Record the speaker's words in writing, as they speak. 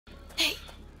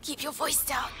Keep your voice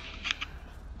down.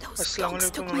 আসসালামু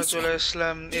আলাইকুম, আমরা চলে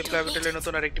আসলাম এই প্রাইভেটের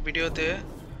নতুন আরেকটি ভিডিওতে।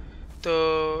 তো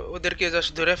ওদেরকে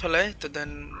জাস্ট ধরে ফেলায়, তো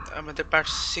দেন আমাদের পার্ট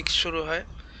 6 শুরু হয়,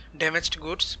 ড্যামেজড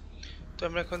গুডস। তো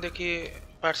আমরা এখন দেখি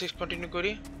পার্ট 6 কন্টিনিউ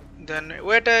করি। দেন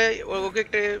ওকে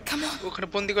একটা ওখানে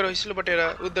বন্দি করা হয়েছিল, বাট এরা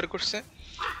উদ্ধার করছে।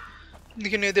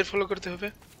 দেখি এদের ফলো করতে হবে।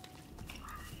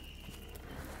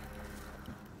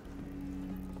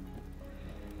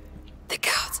 The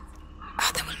guard. Oh,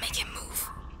 that will make him move.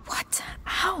 What?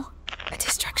 How? A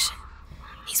distraction.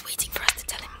 He's waiting for us to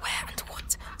tell him where and what,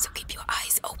 so keep your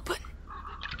eyes open.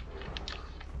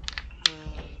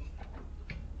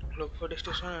 Look for the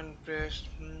station and press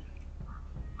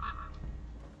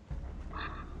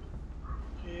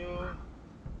Q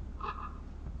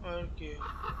or Q.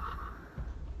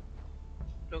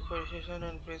 Look for the station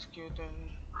and press Q then.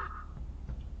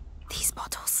 These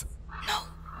bottles. No,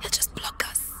 he'll just block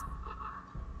us.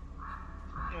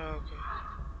 Okay.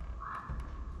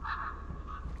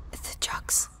 The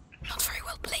jugs. Not very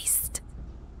well placed.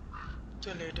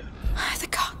 Till later. The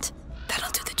cart.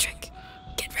 That'll do the trick.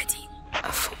 Get ready.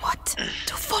 For what?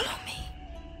 To follow me.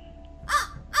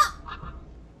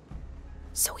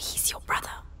 So he's your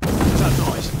brother. What's that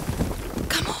noise?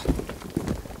 Come on.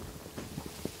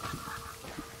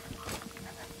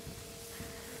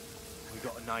 We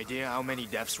got an idea how many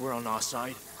deaths were on our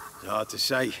side? It's hard to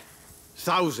say.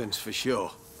 Thousands for sure.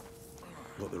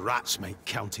 But the rats make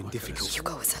counting difficult.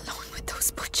 Hugo is alone with those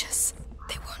butchers.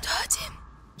 They won't hurt him.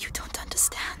 You don't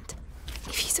understand.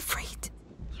 If he's afraid,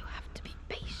 you have to be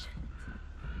patient.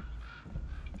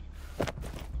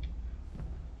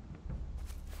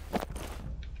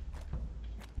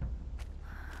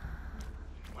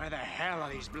 Where the hell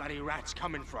are these bloody rats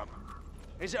coming from?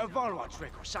 Is it a Valois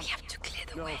trick or We something? have to clear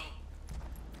the way.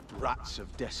 Rats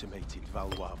have decimated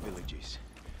Valois villages.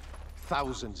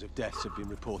 Thousands of deaths have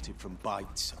been reported from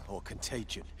bites or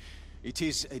contagion. It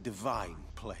is a divine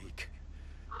plague.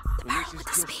 The barrel with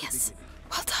the spears.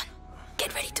 Well done. Get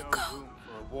ready to go. Room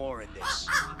for a war in this.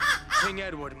 King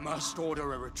Edward must order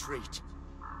a retreat.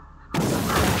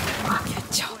 Good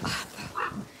job, Arthur.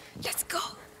 Let's go.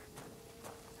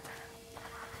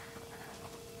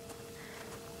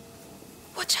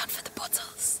 Watch out for the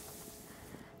bottles.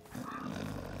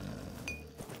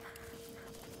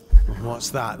 What's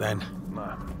that then? No,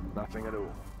 nothing at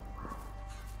all.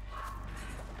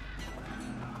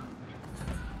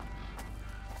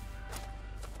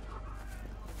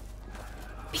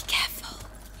 Be careful.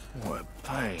 What a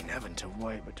pain having to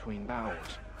wait between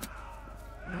battles.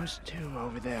 Those two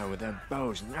over there with their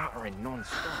bows nattering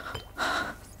non-stop.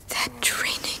 They're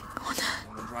training on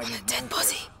a dead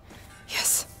body.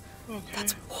 Yes. Okay.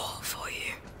 That's war for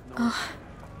you.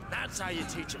 That's how you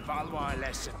teach a Valois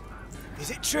lesson. Is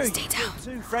it true? Stay down.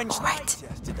 Two French All right. knights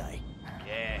yesterday.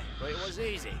 Yeah, but it was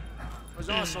easy. It was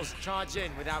also charge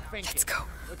in without thinking. Let's go.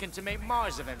 Looking to make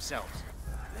Mars of themselves.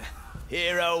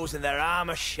 Heroes and their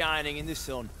armor shining in the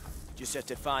sun. Just have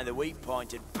to find the weak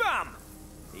point and BAM!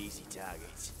 Easy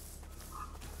targets.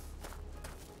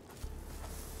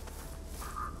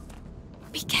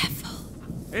 Be careful.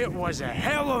 It was a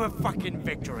hell of a fucking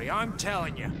victory, I'm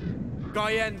telling you.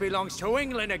 Guyenne belongs to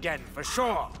England again, for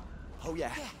sure. Oh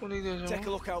yeah. Take a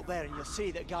look out there and you'll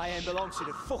see that Guyenne belongs to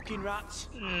the fucking rats.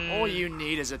 All you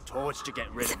need is a torch to get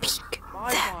rid The of them. peak.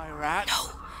 Bye There. bye, rat. No.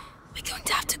 We're going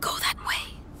to have to go that way.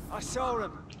 I saw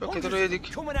them. Okay, Hundreds they're of them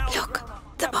ready. coming out. Look.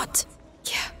 The bot.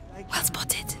 Yeah. Well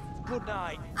spotted. Good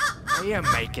night. Are you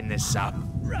making this up?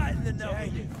 Right in the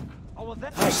nose. Oh, well,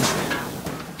 that...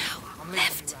 Now.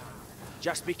 Left.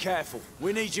 Just be careful.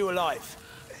 We need you alive.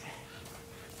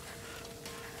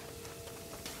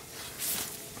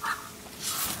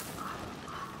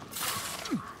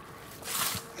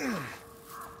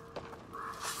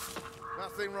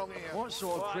 Nothing wrong here. What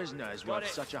sort of prisoner is worth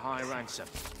such a high ransom?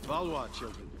 Valois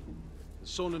children. The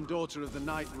son and daughter of the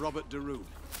knight Robert de Roux.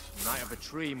 Knight of a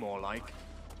tree, more like.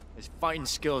 His fighting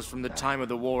skills from the time of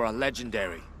the war are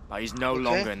legendary, but he's no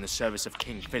longer in the service of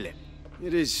King Philip.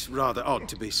 It is rather odd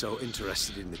to be so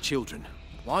interested in the children.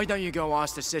 Why don't you go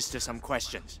ask the sister some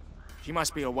questions? She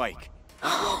must be awake.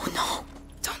 Oh, no.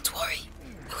 Don't worry.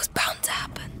 It was bound to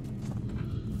happen.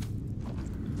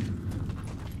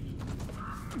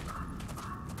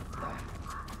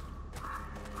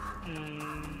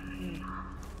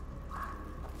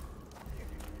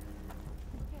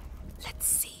 Let's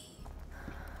see.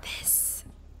 This.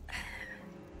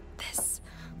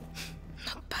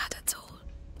 Not bad at all.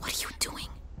 What are you doing?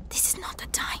 This is not the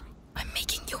time. I'm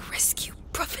making your rescue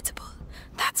profitable.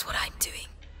 That's what I'm doing.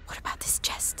 What about this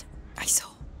chest? I saw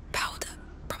powder,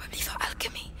 probably for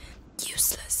alchemy.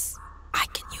 Useless. I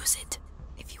can use it.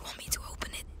 If you want me to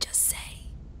open it, just say.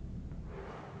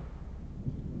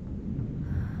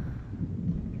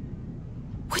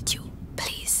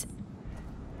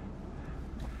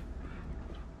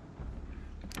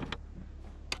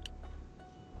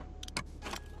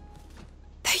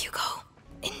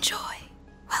 Enjoy.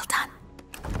 Well done.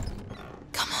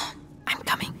 Come on, I'm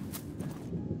coming.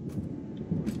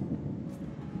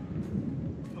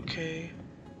 Okay.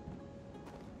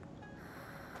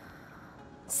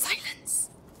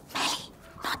 Silence. Melly,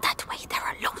 not that way. There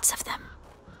are loads of them.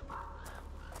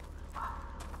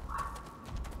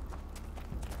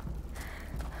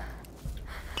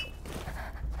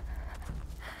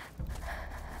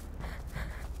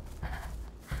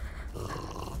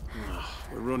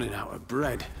 We're running out of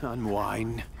bread and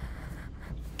wine.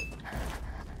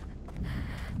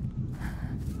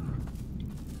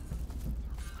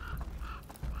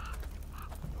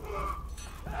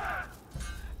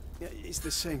 Yeah, it's the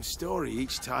same story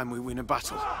each time we win a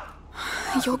battle.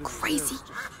 You're crazy.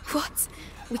 What?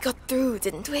 We got through,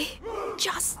 didn't we?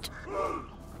 Just.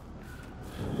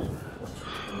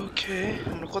 Okay,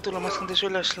 আমরা কতগুলো মাঝখান দিয়ে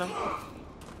চলে আসলাম।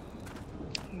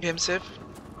 Game save.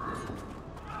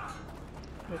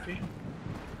 Okay.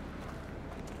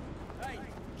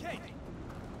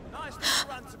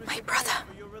 My brother.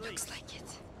 Looks like it.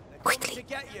 Quickly. To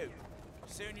get you.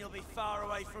 Soon you'll be far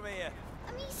away from here.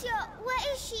 Amicia, where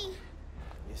is she?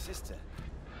 Your sister.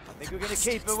 I think we're gonna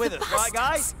keep her with us, right,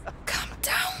 guys? Calm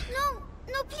down.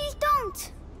 No, please don't.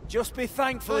 Just be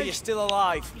thankful you're still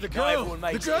alive. The Not girl! everyone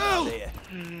makes The girl! it out here.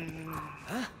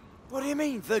 Huh? What do you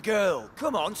mean, the girl?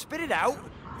 Come on, spit it out.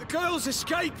 The girl's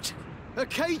escaped! Her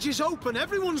cage is open,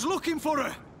 everyone's looking for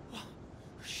her!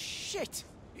 Shit!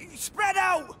 Spread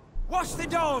out! Watch the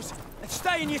doors! And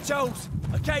stay on your toes!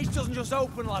 A cage doesn't just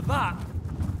open like that.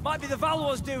 Might be the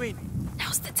Valois doing.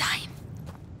 Now's the time.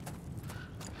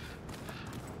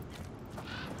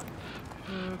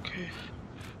 Okay.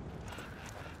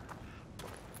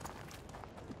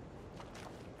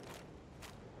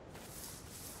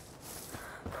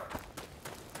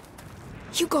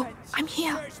 Hugo, I'm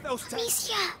here. Search those tents.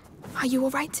 Amicia! Are you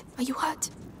alright? Are you hurt?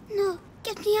 No,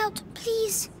 get me out,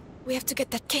 please. We have to get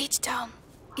that cage down.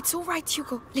 It's alright,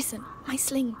 Hugo. Listen, my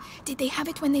sling. Did they have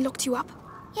it when they locked you up?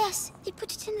 Yes, they put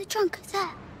it in the trunk,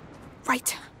 there. Right.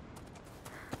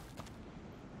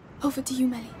 Over to you,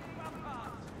 Melly.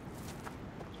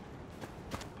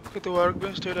 Okay, the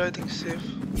workbench still I think safe.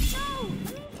 No,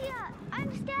 Amicia, I'm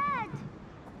scared.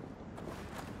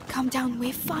 Calm down,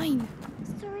 we're fine.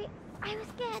 Sorry, I was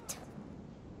scared.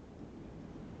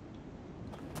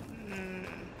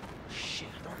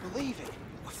 Shit, I don't believe it.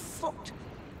 We're fucked.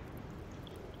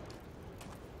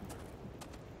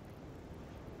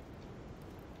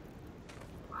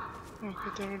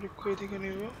 Okay, then we'll go এদিকে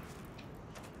নিব।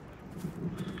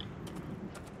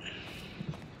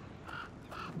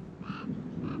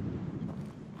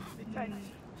 The tents.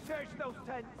 Search those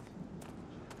tents.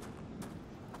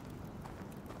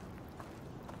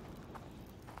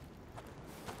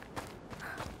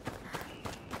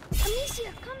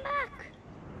 Amicia, come back.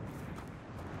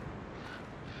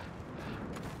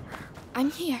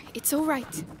 I'm here. It's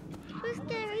alright. You're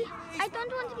scary. I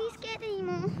don't want to be scared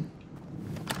anymore.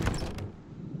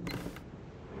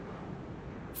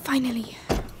 Finally.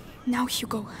 Now,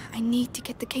 Hugo, I need to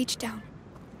get the cage down.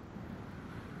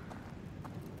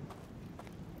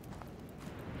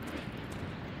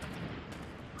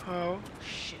 How?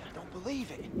 Shit, I don't believe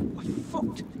it. We're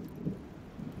fucked.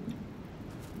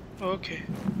 Okay.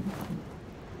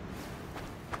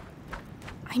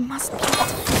 I must be able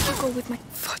to find Hugo with my...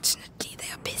 Fortunately, they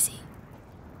are busy.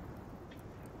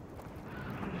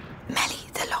 Melly,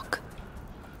 the lock.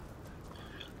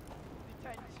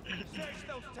 Search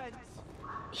those tents.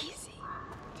 Easy.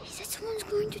 They said someone's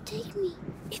going to take me.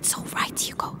 It's alright,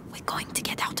 Hugo. We're going to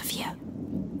get out of here.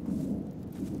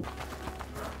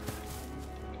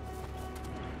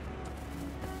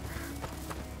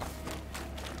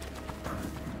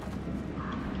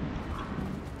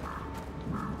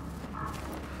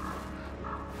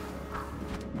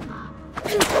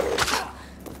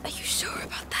 Are you sure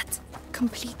about that?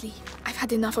 Completely. I've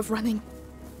had enough of running.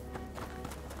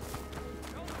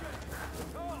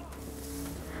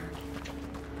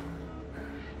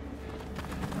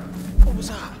 What was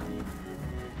that?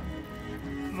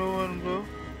 No one, bro.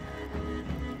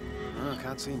 Oh, I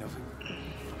can't see nothing.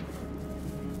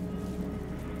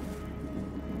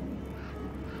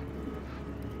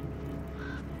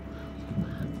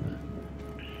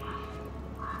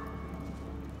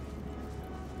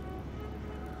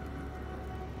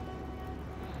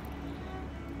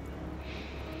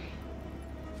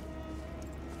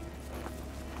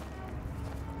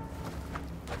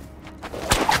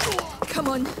 Come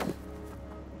on.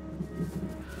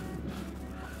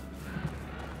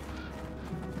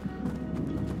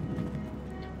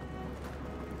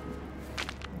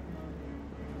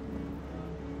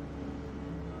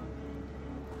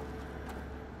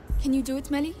 Can you do it,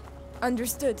 Melly?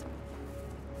 Understood.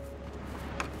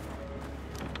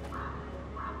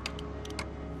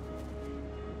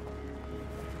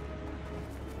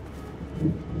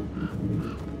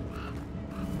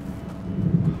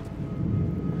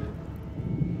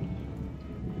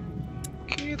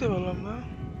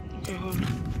 Okay, hold.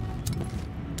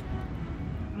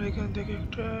 এখান থেকে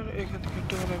একটা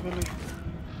বানাই ফেলি।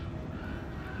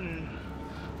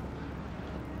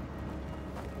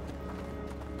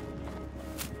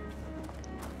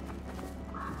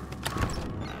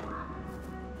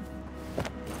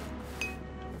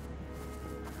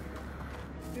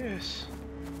 Yes.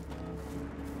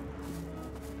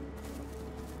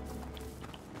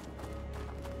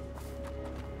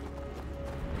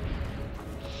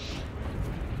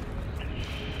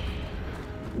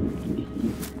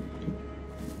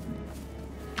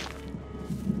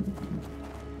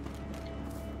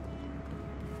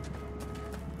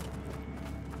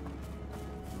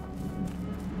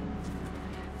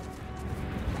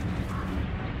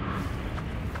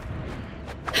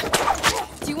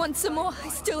 Do you want some more? I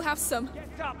still have some.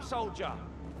 Get up, soldier!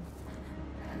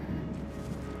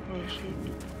 Oh shit.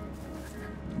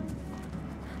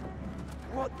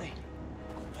 What the?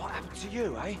 What happened to you,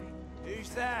 eh? Who's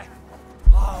there?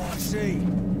 Oh, I see.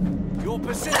 Your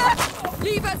position.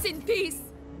 Leave us in peace!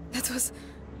 That was...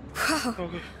 Wow.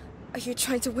 Okay. Are you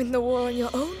trying to win the war on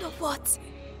your own or what?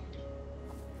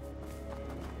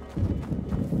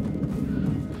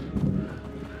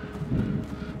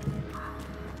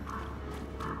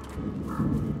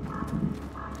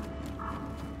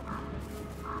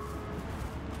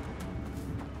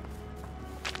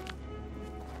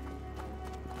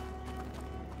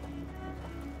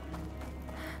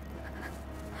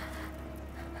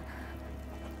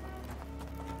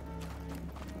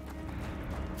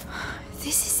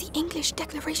 This is the English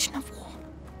declaration of war.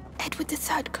 Edward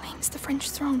III claims the French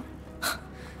throne.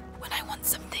 When I want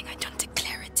something, I don't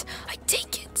declare it. I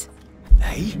take it.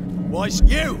 Hey? Was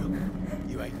you?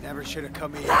 You ain't never should have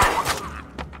come here.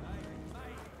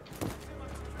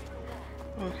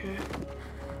 Okay.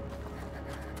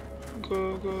 Go.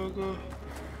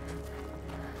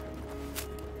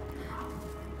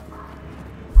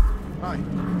 Hey,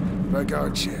 better go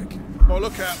and check. Oh,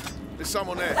 look out. There's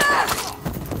someone there.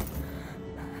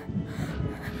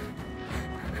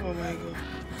 Oh my god.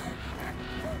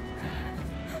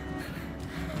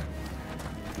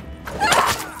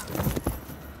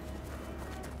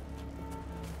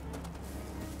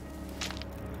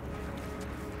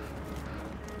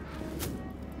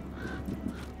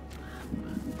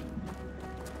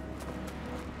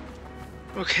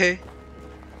 Okay.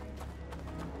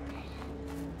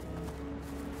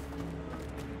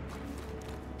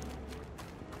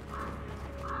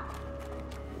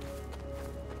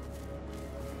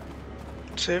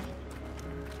 Save.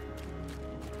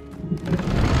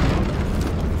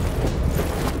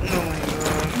 Oh my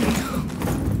god.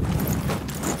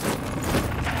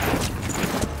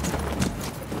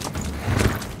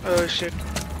 Oh shit.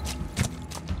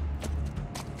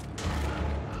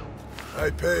 I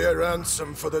pay a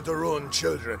ransom for the Darun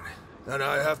children, and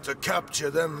I have to capture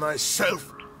them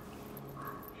myself.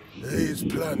 These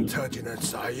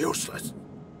Plantagenets are useless.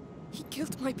 He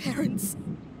killed my parents.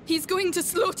 He's going to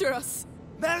slaughter us.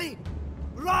 Melly!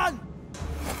 Run!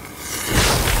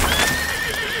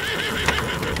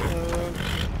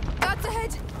 Guards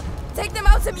ahead! Take them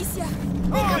out, Amicia!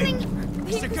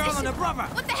 It's a girl and a brother!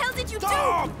 What the hell did you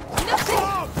Dog! do?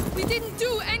 Nothing! We didn't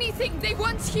do anything! They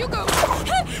want Hugo!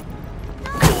 Time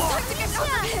to get out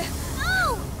of here! No!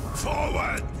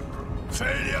 Forward!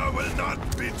 Failure will not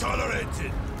be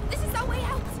tolerated. This is our way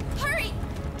out. Hurry!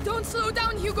 Don't slow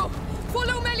down, Hugo!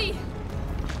 Follow Melly!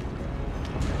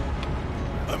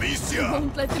 Amicia!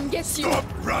 Won't let them get you! Stop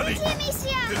running!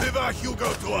 Amicia! Deliver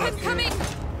Hugo to us! I'm coming!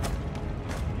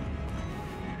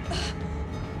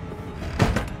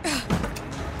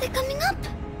 They're coming up!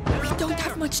 We don't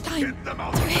have much time. Get them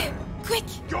out! They're here! Quick!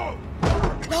 Go!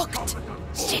 Locked!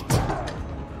 Shit!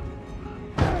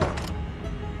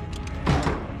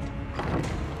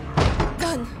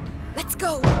 Gun! Let's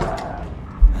go!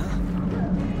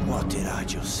 What did I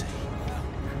just say?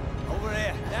 Over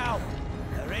here, now!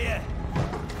 They're here!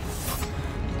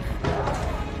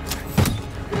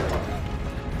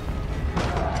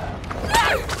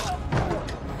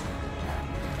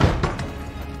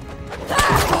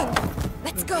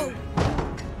 Let's go!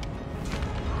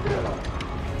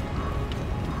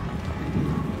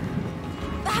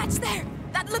 The hatch there!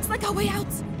 That looks like our way out!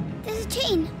 There's a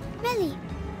chain. Melly.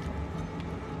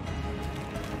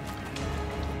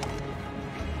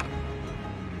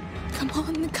 Come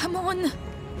on, come on!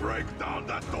 Break down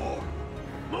that door!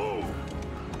 Move!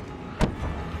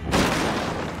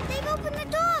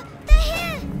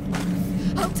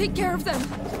 take care of them.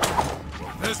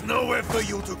 There's nowhere for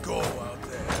you to go out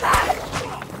there.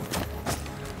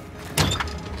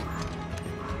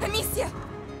 Amicia!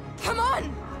 Come on!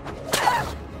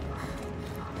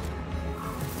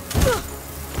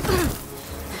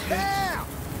 There!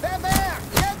 They're there!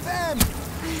 Get them!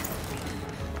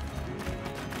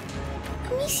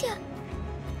 Amicia!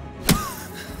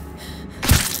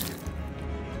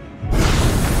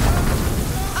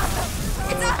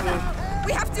 It's Asa!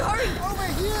 We have to hurry! Over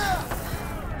here!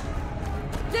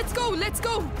 Let's go! Let's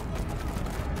go!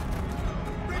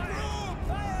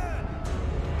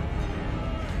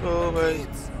 Oh ভাই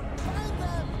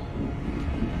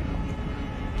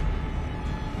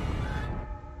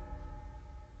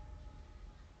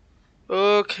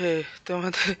ওকে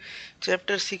তোমাদের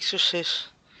chapter 6 শেষ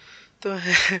তো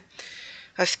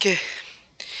আজকে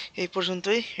এই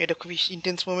পর্যন্তই এটা খুবই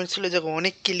intense moment ছিল এই জায়গায়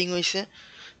অনেক কিলিং হয়েছে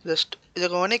জাস্ট এই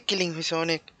জায়গায় অনেক কিলিং হয়েছে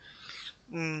অনেক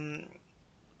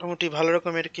মোটামুটি ভালো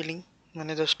রকমের কিলিং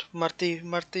মানে জাস্ট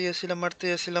মারতেই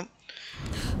আসছিলাম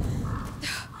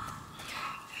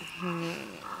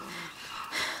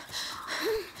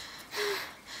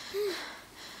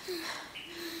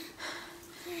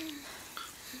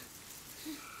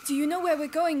Do you know where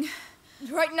we're going?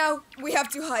 Right now, we have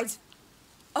to hide.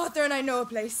 Arthur and I know a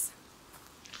place.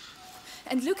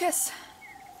 And Lucas,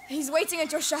 he's waiting at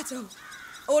your chateau.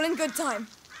 All in good time.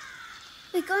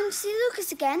 We're going to see Lucas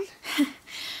again?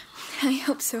 I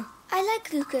hope so. I like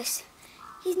Lucas.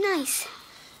 He's nice.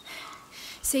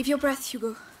 Save your breath,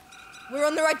 Hugo. We're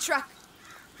on the right track.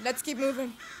 Let's keep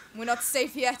moving. We're not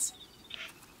safe yet.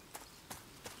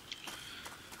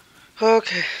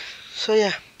 Okay, so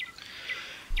yeah.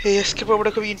 এই আজকে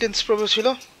পর্বটা খুব intense পর্ব ছিল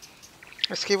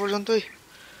আজকে পর্যন্তই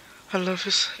আল্লাহ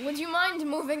হাফেজ Would you mind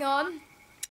moving on?